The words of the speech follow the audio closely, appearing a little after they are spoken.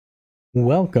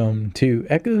Welcome to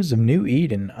Echoes of New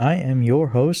Eden. I am your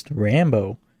host,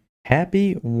 Rambo.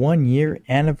 Happy 1 year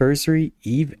anniversary,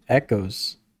 Eve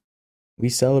Echoes. We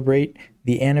celebrate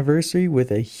the anniversary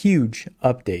with a huge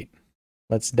update.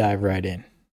 Let's dive right in.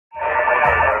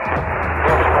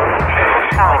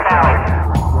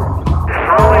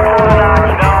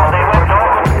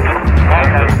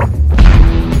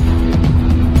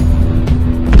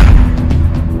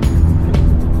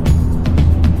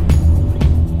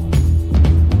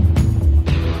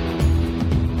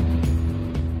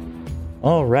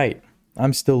 All right,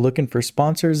 I'm still looking for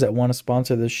sponsors that want to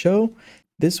sponsor the show.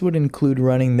 This would include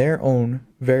running their own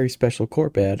very special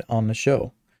corp ad on the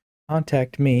show.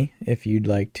 Contact me if you'd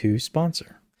like to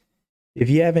sponsor. If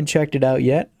you haven't checked it out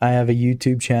yet, I have a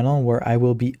YouTube channel where I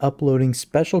will be uploading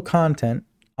special content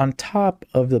on top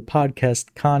of the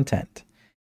podcast content.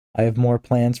 I have more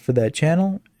plans for that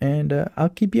channel, and I'll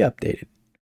keep you updated.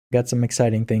 Got some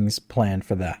exciting things planned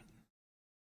for that.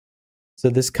 So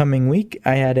this coming week,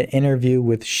 I had an interview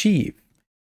with Sheev.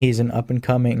 He's an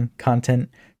up-and-coming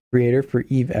content creator for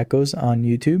Eve Echoes on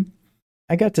YouTube.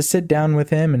 I got to sit down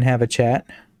with him and have a chat.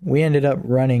 We ended up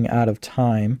running out of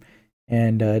time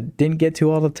and didn't get to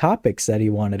all the topics that he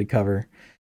wanted to cover.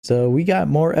 So we got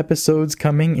more episodes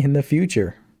coming in the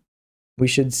future. We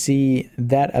should see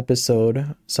that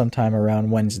episode sometime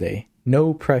around Wednesday.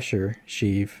 No pressure,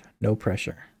 Sheev. No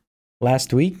pressure.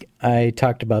 Last week, I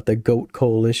talked about the GOAT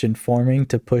Coalition forming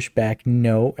to push back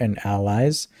No and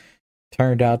allies.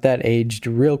 Turned out that aged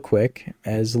real quick,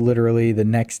 as literally the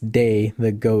next day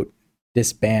the GOAT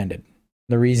disbanded.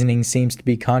 The reasoning seems to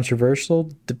be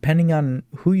controversial depending on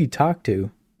who you talk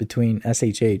to between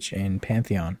SHH and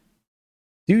Pantheon.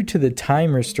 Due to the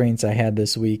time restraints I had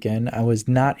this weekend, I was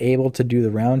not able to do the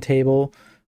roundtable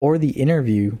or the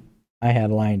interview I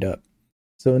had lined up.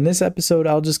 So in this episode,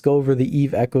 I'll just go over the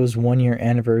Eve Echoes 1 year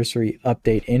anniversary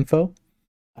update info.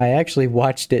 I actually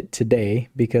watched it today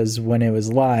because when it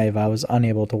was live, I was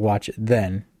unable to watch it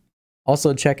then.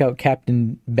 Also, check out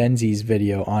Captain Benzi's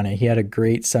video on it. He had a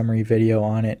great summary video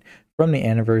on it from the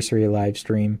anniversary live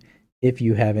stream if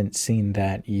you haven't seen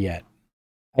that yet.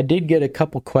 I did get a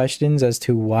couple questions as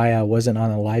to why I wasn't on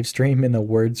a live stream in the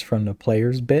words from the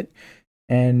players bit.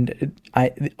 And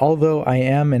although I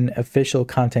am an official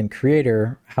content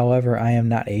creator, however, I am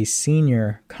not a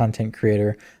senior content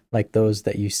creator like those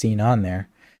that you've seen on there.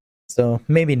 So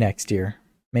maybe next year.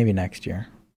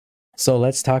 So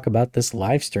let's talk about this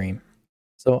live stream.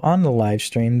 So on the live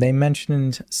stream, they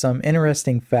mentioned some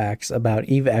interesting facts about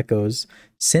Eve Echoes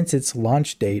since its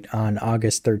launch date on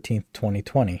August 13th,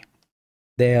 2020.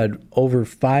 They had over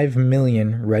 5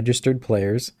 million registered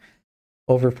players,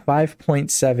 over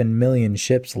 5.7 million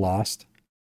ships lost.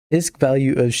 ISK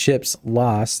value of ships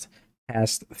lost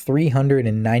passed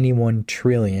 391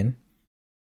 trillion.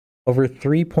 Over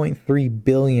 3.3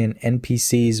 billion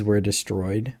NPCs were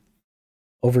destroyed.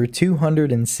 Over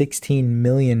 216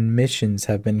 million missions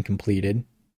have been completed.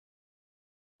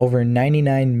 Over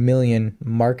 99 million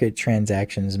market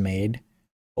transactions made.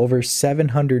 Over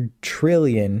 700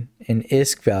 trillion in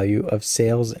ISK value of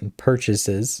sales and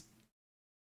purchases.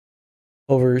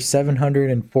 Over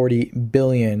 740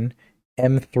 billion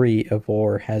M3 of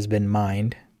ore has been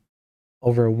mined.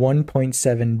 Over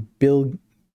 1.7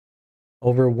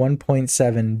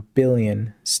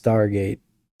 billion Stargate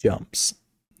jumps.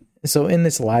 So in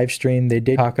this live stream, they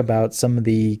did talk about some of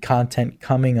the content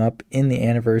coming up in the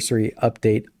anniversary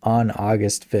update on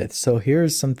August 5th. So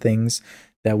here's some things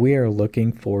that we are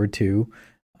looking forward to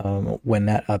when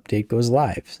that update goes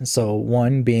live. So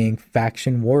one being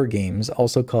Faction War Games,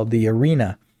 also called the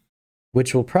Arena,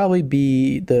 which will probably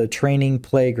be the training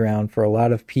playground for a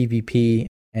lot of PvP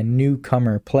and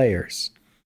newcomer players.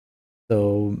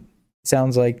 So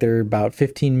sounds like they're about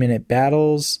 15-minute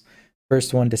battles.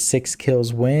 First 1 to 6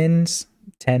 kills wins,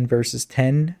 10 versus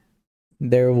 10.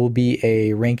 There will be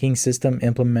a ranking system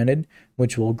implemented,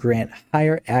 which will grant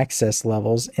higher access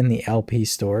levels in the LP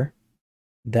store.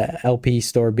 The LP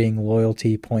store being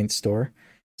Loyalty Point Store.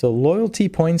 So loyalty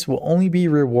points will only be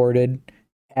rewarded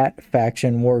at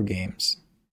Faction War Games.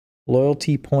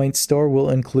 Loyalty Point Store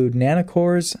will include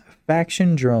nanocores,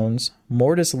 faction drones,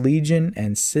 Mortis Legion,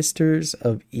 and Sisters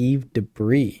of Eve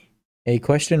debris. A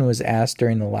question was asked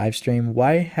during the live stream,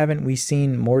 why haven't we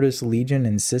seen Mortis Legion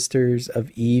and Sisters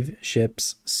of Eve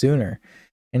ships sooner?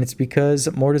 And it's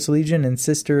because Mortis Legion and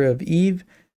Sister of Eve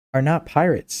are not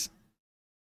pirates.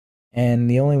 And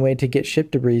the only way to get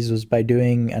ship debris was by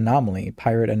doing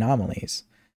pirate anomalies.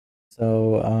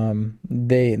 So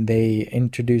they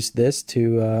introduced this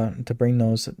to bring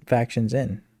those factions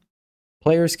in.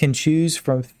 Players can choose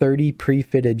from 30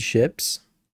 pre-fitted ships.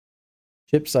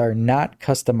 Ships are not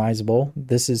customizable.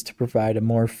 This is to provide a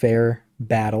more fair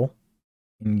battle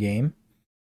in game.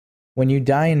 When you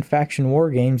die in faction war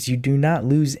games, you do not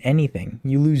lose anything.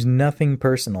 You lose nothing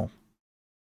personal.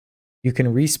 You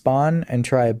can respawn and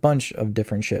try a bunch of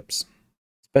different ships.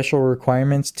 Special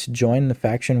requirements to join the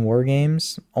faction war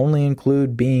games only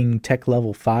include being tech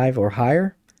level 5 or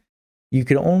higher. You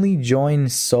can only join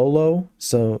solo,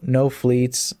 so no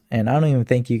fleets, and I don't even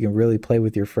think you can really play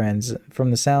with your friends.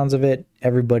 From the sounds of it,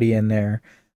 everybody in there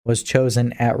was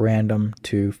chosen at random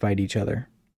to fight each other.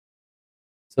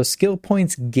 So skill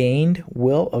points gained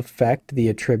will affect the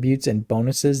attributes and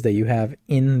bonuses that you have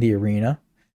in the arena.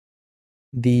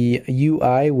 The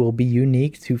UI will be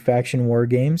unique to faction war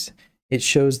games. It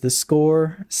shows the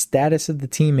score, status of the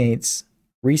teammates,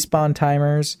 respawn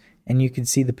timers, and you can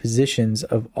see the positions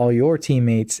of all your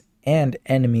teammates and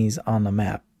enemies on the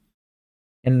map.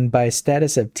 And by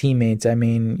status of teammates, I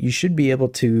mean you should be able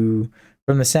to,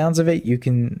 from the sounds of it, you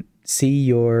can see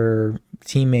your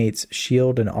teammates'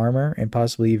 shield and armor and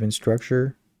possibly even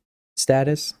structure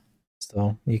status,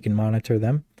 so you can monitor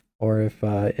them. Or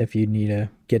if you need to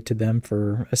get to them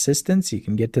for assistance, you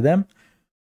can get to them.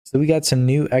 So we got some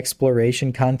new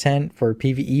exploration content for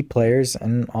PvE players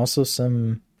and also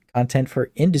some content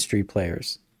for industry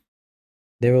players.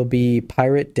 There will be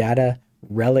pirate data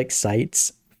relic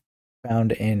sites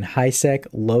found in HighSec,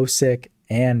 LowSec,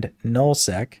 and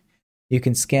NullSec. You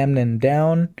can scan them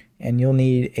down, and you'll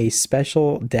need a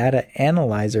special data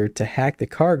analyzer to hack the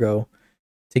cargo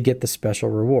to get the special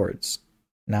rewards.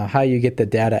 Now, how you get the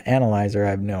data analyzer,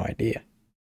 I have no idea.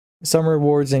 Some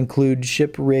rewards include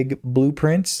ship rig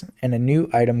blueprints and a new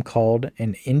item called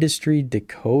an industry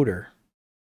decoder.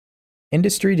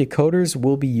 Industry decoders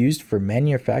will be used for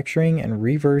manufacturing and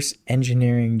reverse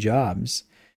engineering jobs.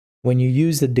 When you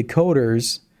use the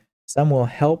decoders, some will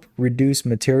help reduce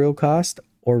material cost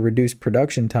or reduce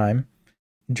production time.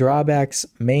 Drawbacks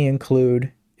may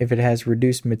include if it has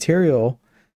reduced material,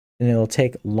 then it'll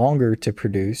take longer to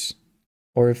produce,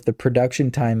 or if the production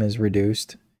time is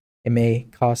reduced, it may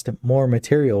cost more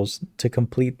materials to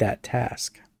complete that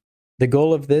task. The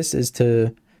goal of this is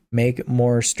to make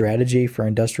more strategy for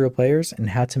industrial players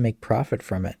and how to make profit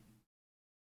from it.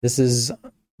 This is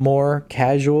more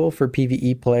casual for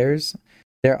PvE players.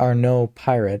 There are no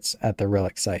pirates at the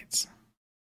relic sites.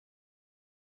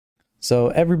 So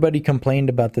everybody complained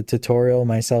about the tutorial,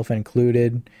 myself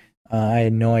included. I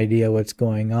had no idea what's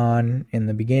going on in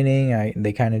the beginning.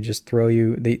 They kind of just throw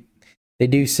you. They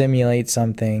do simulate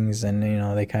some things, and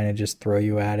they kind of just throw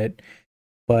you at it.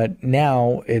 But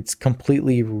now it's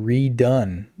completely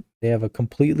redone. They have a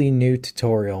completely new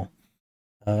tutorial.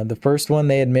 The first one,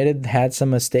 they admitted, had some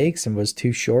mistakes and was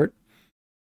too short.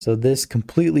 So this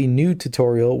completely new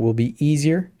tutorial will be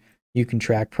easier. You can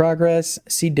track progress,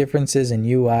 see differences in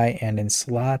UI and in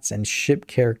slots and ship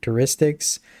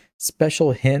characteristics.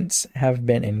 Special hints have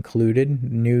been included,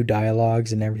 new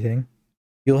dialogues and everything.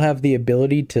 You'll have the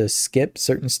ability to skip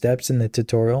certain steps in the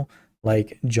tutorial,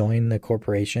 like join the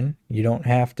corporation. You don't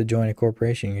have to join a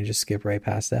corporation, you can just skip right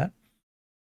past that.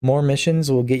 More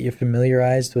missions will get you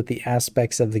familiarized with the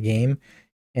aspects of the game,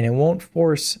 and it won't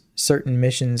force certain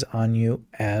missions on you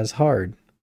as hard.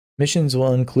 Missions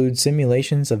will include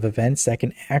simulations of events that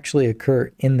can actually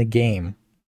occur in the game.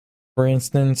 For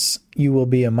instance, you will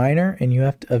be a miner and you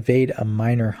have to evade a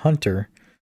miner hunter,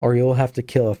 or you'll have to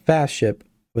kill a fast ship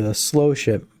with a slow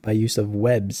ship by use of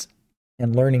webs,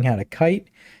 and learning how to kite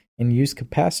and use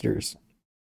capacitors.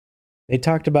 They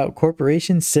talked about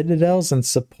corporations, citadels, and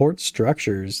support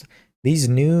structures. These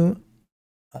new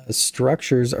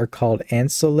structures are called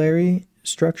ancillary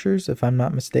structures, if I'm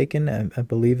not mistaken. I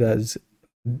believe that is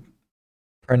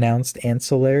pronounced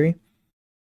ancillary.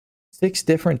 6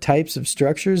 different types of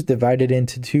structures divided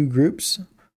into 2 groups.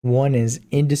 One is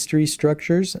industry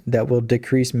structures that will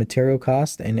decrease material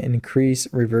cost and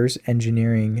increase reverse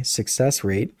engineering success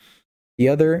rate. The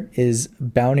other is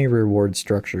bounty reward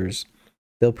structures.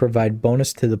 They'll provide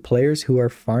bonus to the players who are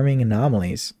farming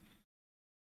anomalies.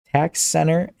 Tax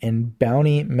Center and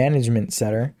Bounty Management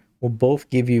Center will both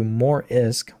give you more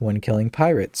ISK when killing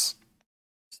pirates.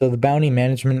 So the Bounty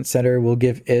Management Center will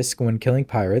give ISK when killing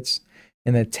pirates,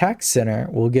 and the Tax Center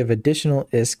will give additional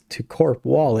ISK to Corp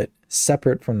Wallet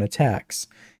separate from the tax,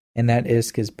 and that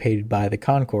ISK is paid by the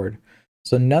Concord.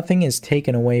 So nothing is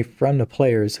taken away from the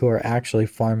players who are actually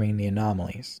farming the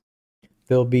anomalies.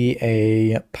 There'll be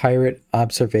a pirate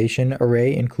observation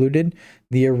array included.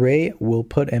 The array will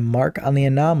put a mark on the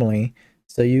anomaly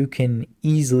so you can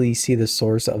easily see the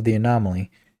source of the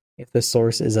anomaly. If the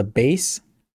source is a base,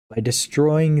 by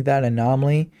destroying that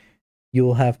anomaly, you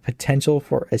will have potential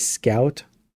for a scout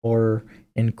or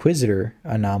Inquisitor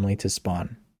anomaly to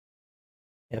spawn.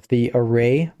 If the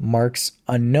array marks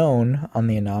unknown on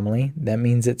the anomaly, that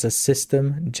means it's a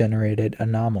system-generated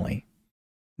anomaly.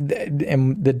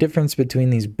 And the difference between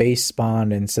these base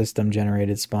spawned and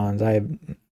system-generated spawns, I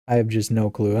have just no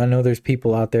clue. I know there's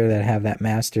people out there that have that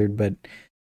mastered, but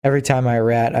every time I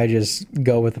rat, I just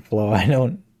go with the flow. I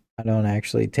don't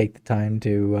actually take the time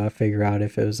to figure out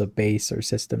if it was a base or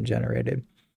system-generated.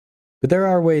 But there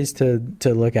are ways to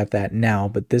look at that now,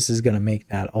 but this is going to make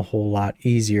that a whole lot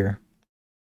easier.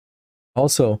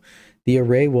 Also, the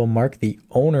array will mark the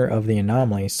owner of the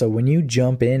anomaly, so when you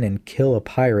jump in and kill a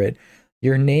pirate,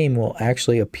 your name will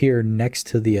actually appear next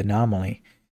to the anomaly.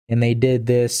 And they did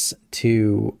this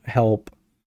to help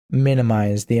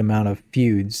minimize the amount of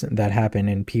feuds that happen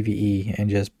in PvE and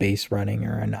just base running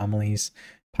or anomalies,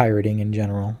 pirating in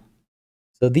general.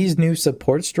 So these new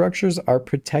support structures are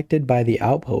protected by the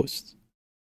outposts.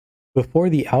 Before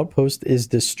the outpost is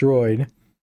destroyed,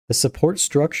 the support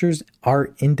structures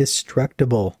are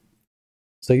indestructible.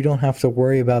 So you don't have to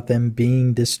worry about them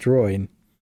being destroyed.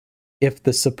 If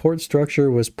the support structure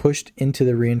was pushed into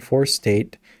the reinforced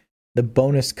state, the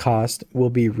bonus cost will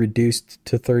be reduced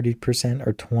to 30%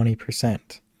 or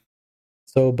 20%.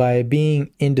 So by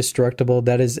being indestructible,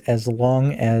 that is as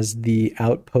long as the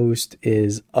outpost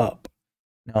is up.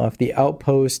 Now, if the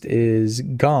outpost is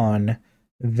gone,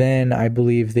 then I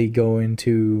believe they go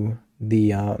into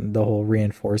the whole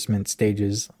reinforcement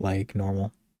stages like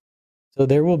normal. So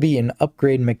there will be an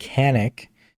upgrade mechanic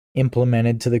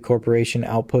implemented to the corporation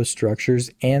outpost structures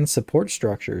and support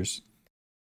structures.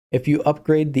 If you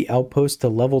upgrade the outpost to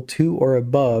level 2 or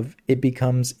above, it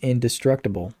becomes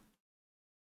indestructible.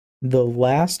 The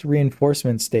last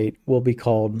reinforcement state will be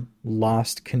called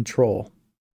Lost Control.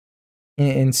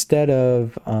 Instead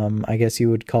of, I guess you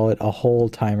would call it a whole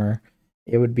timer,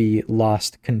 it would be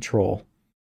Lost Control.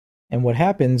 And what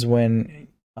happens when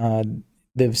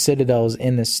the citadel is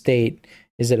in this state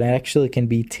is it actually can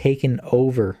be taken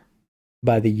over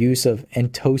by the use of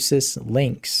Entosis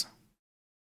links.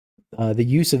 The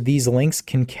use of these links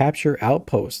can capture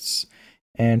outposts.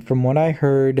 And from what I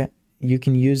heard, you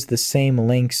can use the same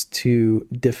links to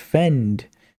defend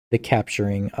the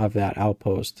capturing of that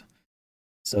outpost.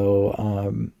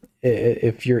 So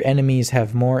if your enemies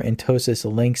have more Entosis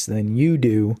links than you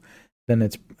do, then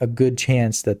it's a good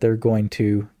chance that they're going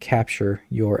to capture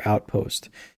your outpost.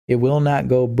 It will not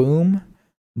go boom,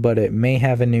 but it may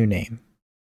have a new name.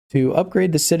 To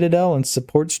upgrade the Citadel and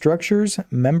support structures,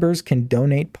 members can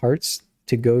donate parts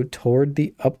to go toward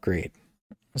the upgrade.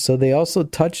 So they also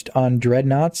touched on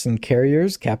dreadnoughts and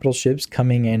carriers, capital ships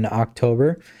coming in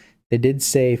October. They did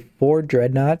say 4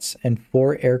 dreadnoughts and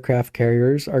 4 aircraft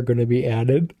carriers are going to be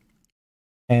added,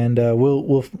 and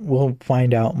we'll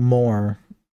find out more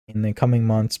in the coming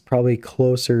months, probably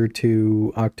closer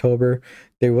to October.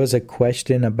 There was a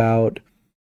question about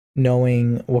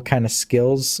knowing what kind of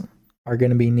skills are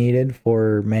going to be needed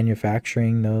for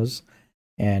manufacturing those,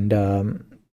 and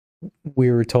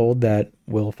we were told that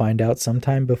we'll find out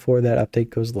sometime before that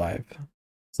update goes live.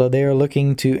 So they are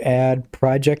looking to add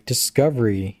Project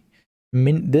Discovery.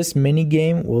 This mini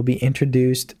game will be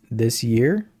introduced this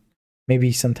year,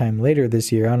 maybe sometime later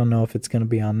this year. I don't know if it's going to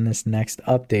be on this next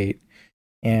update.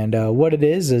 And what it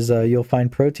is you'll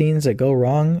find proteins that go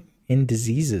wrong in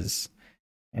diseases.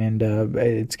 And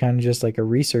it's kind of just like a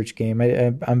research game.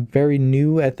 I'm very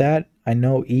new at that. I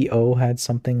know EO had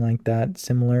something like that,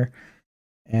 similar.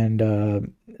 And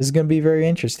this is going to be very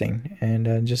interesting.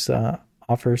 And just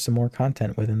offer some more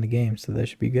content within the game. So that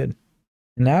should be good.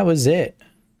 And that was it.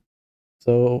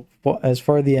 So as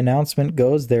far as the announcement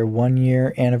goes, their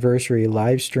 1-year anniversary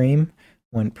live stream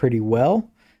went pretty well.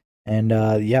 And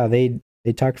yeah, they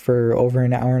talked for over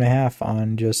an hour and a half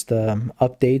on just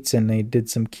updates, and they did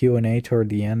some Q&A toward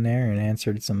the end there and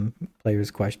answered some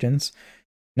players' questions.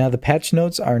 Now, the patch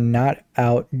notes are not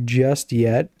out just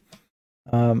yet.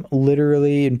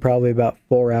 Literally in probably about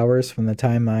 4 hours from the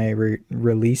time I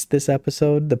released this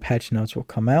episode, the patch notes will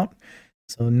come out.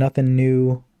 So nothing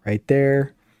new right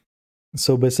there.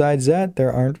 So besides that,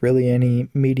 there aren't really any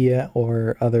media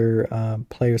or other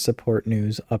player support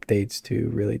news updates to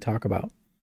really talk about.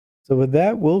 So with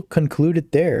that, we'll conclude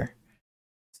it there.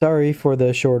 Sorry for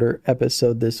the shorter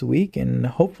episode this week, and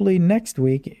hopefully next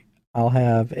week I'll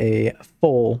have a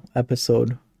full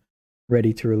episode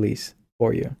ready to release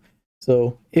for you.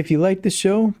 So if you like the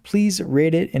show, please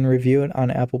rate it and review it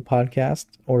on Apple Podcasts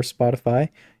or Spotify,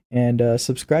 and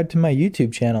subscribe to my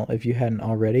YouTube channel if you hadn't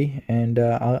already, and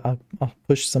I'll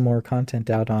push some more content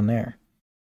out on there.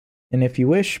 And if you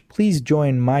wish, please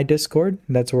join my Discord.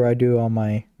 That's where I do all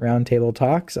my roundtable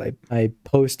talks. I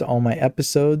post all my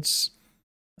episodes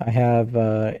I have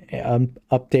an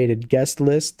updated guest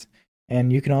list,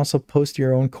 and you can also post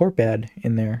your own corp ad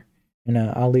in there. And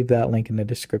I'll leave that link in the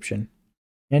description.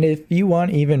 And if you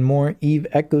want even more Eve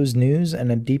Echoes news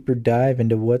and a deeper dive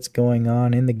into what's going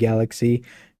on in the galaxy,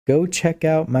 go check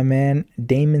out my man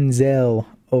Damon Zell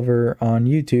over on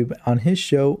YouTube on his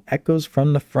show Echoes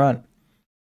from the Front.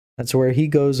 That's where he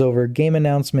goes over game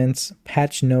announcements,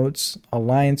 patch notes,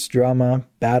 alliance drama,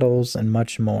 battles, and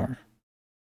much more.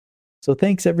 So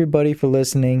thanks everybody for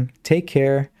listening. Take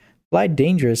care, fly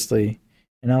dangerously,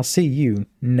 and I'll see you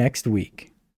next week.